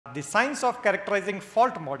the science of characterizing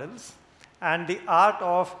fault models and the art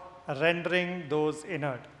of rendering those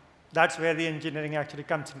inert. That's where the engineering actually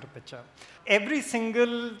comes into picture. Every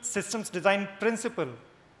single systems design principle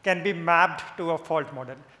can be mapped to a fault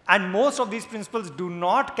model. And most of these principles do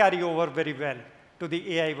not carry over very well to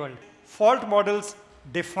the AI world. Fault models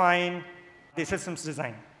define the systems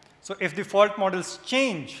design. So if the fault models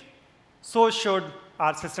change, so should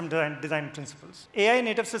our system design principles. AI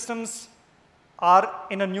native systems are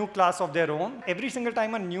in a new class of their own. Every single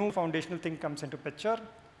time a new foundational thing comes into picture,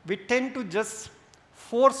 we tend to just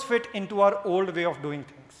force fit into our old way of doing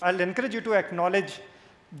things. I'll encourage you to acknowledge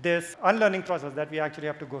this unlearning process that we actually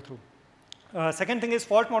have to go through. Second thing is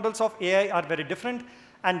fault models of AI are very different,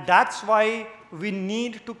 and that's why we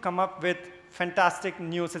need to come up with fantastic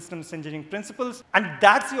new systems engineering principles, and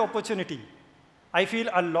that's the opportunity. I feel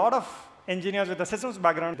a lot of engineers with a systems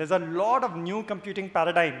background, there's a lot of new computing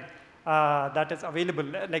paradigm that is available.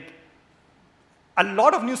 Like, a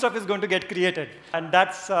lot of new stuff is going to get created, and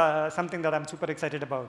that's something that I'm super excited about.